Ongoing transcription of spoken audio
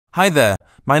Hi there,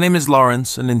 my name is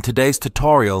Lawrence, and in today's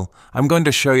tutorial, I'm going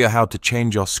to show you how to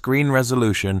change your screen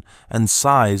resolution and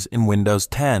size in Windows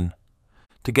 10.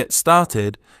 To get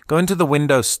started, go into the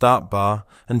Windows Start bar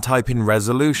and type in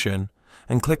Resolution,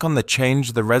 and click on the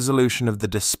Change the Resolution of the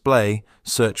Display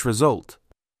search result.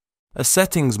 A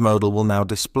settings modal will now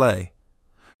display.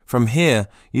 From here,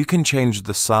 you can change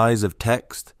the size of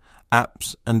text,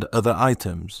 apps, and other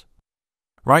items.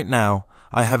 Right now,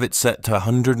 I have it set to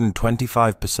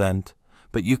 125%,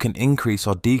 but you can increase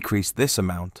or decrease this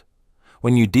amount.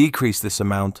 When you decrease this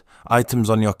amount, items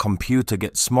on your computer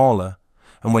get smaller,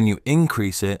 and when you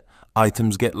increase it,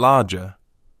 items get larger.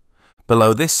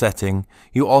 Below this setting,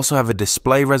 you also have a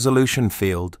display resolution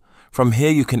field. From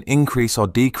here you can increase or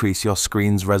decrease your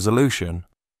screen's resolution.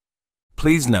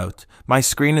 Please note, my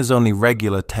screen is only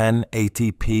regular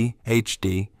 1080p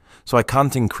HD, so I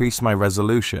can't increase my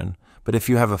resolution, but if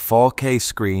you have a 4K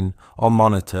screen or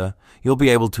monitor, you'll be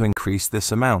able to increase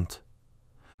this amount.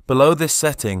 Below this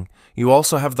setting, you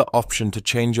also have the option to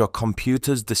change your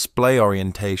computer's display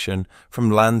orientation from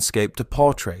landscape to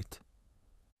portrait.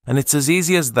 And it's as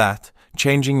easy as that.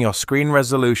 Changing your screen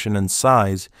resolution and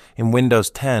size in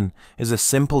Windows 10 is a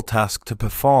simple task to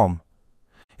perform.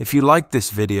 If you liked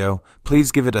this video,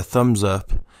 please give it a thumbs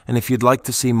up, and if you'd like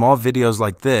to see more videos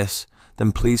like this,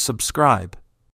 then please subscribe.